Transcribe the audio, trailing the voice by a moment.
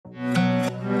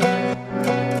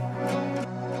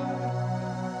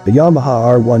The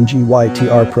Yamaha R1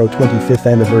 GYTR Pro 25th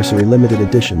Anniversary Limited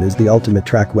Edition is the ultimate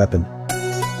track weapon.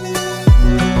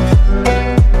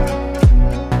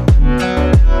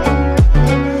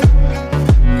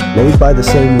 Made by the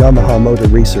same Yamaha motor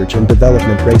research and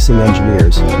development racing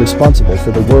engineers, responsible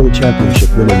for the World Championship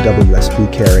winning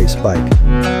WSBK Spec.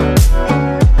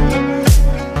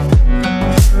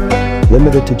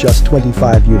 Limited to just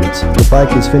 25 units, the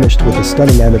bike is finished with a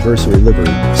stunning anniversary livery,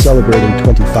 celebrating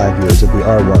 25 years of the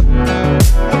R1.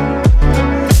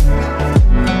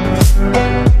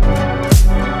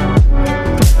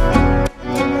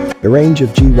 The range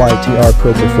of GYTR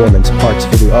Pro performance parts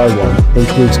for the R1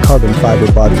 includes carbon fiber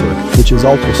bodywork, which is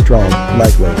ultra-strong,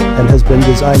 lightweight, and has been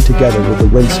designed together with a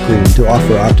windscreen to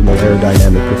offer optimal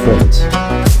aerodynamic performance.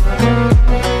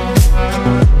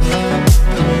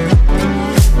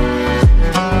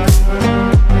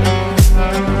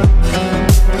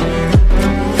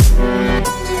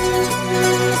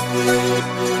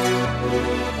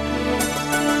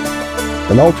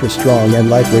 An ultra-strong and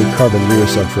lightweight carbon rear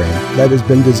subframe that has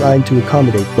been designed to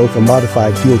accommodate both a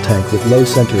modified fuel tank with low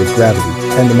center of gravity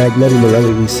and the magnetic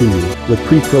Pirelli ECU with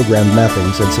pre-programmed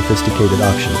mappings and sophisticated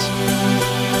options.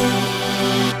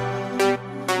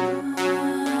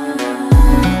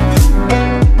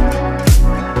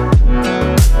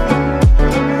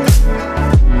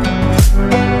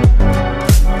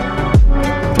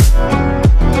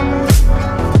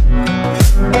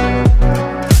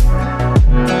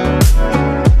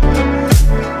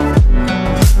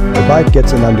 The bike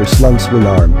gets an underslung swing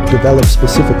arm, developed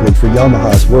specifically for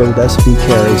Yamaha's World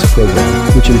SBK Race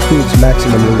program, which improves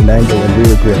maximum lean angle and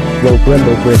rear grip, while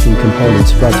Brembo braking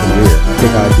components front and rear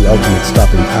provide the ultimate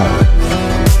stopping power.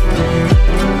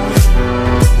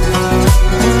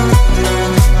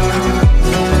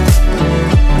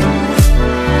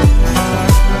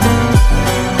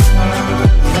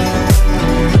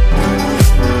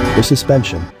 For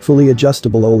suspension, fully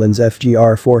adjustable Öhlins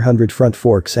FGR 400 front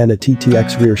forks and a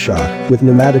TTX rear shock with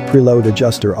pneumatic preload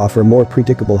adjuster offer more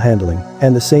predictable handling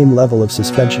and the same level of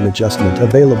suspension adjustment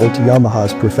available to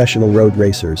Yamaha's professional road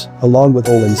racers, along with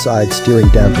Öhlins side steering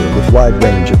damper with wide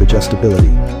range of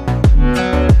adjustability.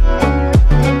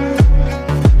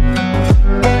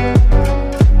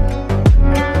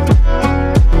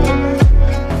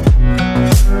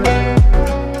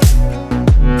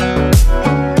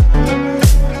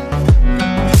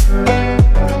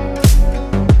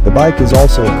 The bike is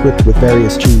also equipped with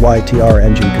various GYTR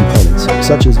engine components,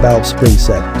 such as valve spring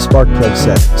set, spark plug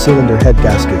set, cylinder head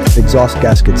gasket, exhaust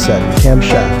gasket set,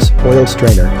 camshafts, oil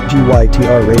strainer,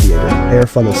 GYTR radiator, air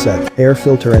funnel set, air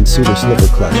filter and Suter slipper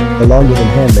clutch, along with a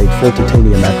handmade full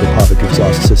titanium Akrapovic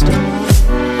exhaust system.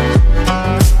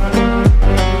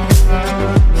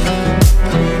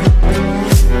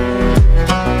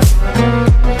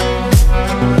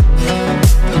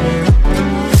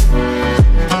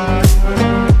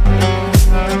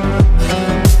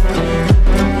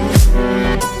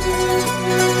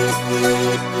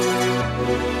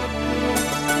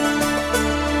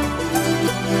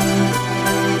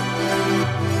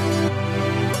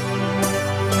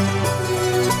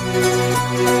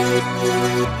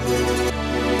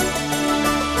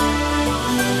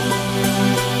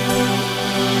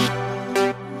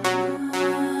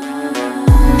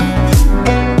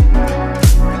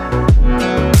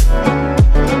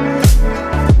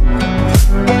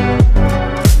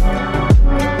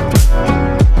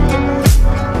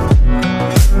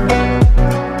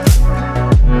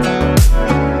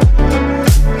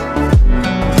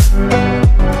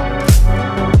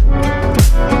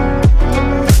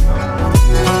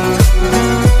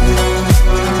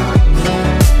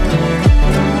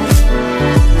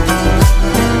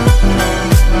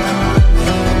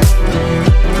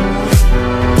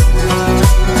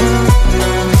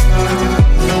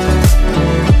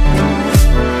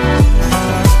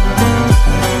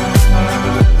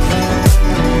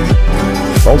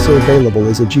 Also available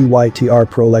is a GYTR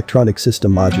Pro electronic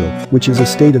system module, which is a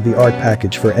state-of-the-art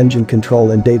package for engine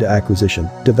control and data acquisition,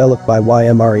 developed by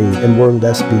YMRE and World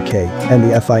SBK and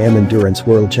the FIM Endurance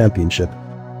World Championship.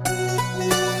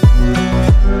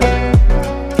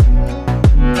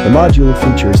 The module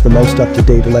features the most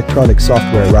up-to-date electronic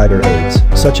software rider aids,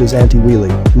 such as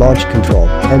anti-wheelie, launch control,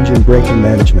 engine braking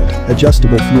management,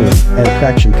 adjustable fueling, and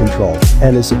traction control,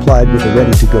 and is supplied with a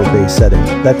ready-to-go base setting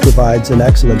that provides an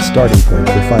excellent starting point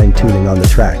for fine-tuning on the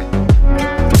track.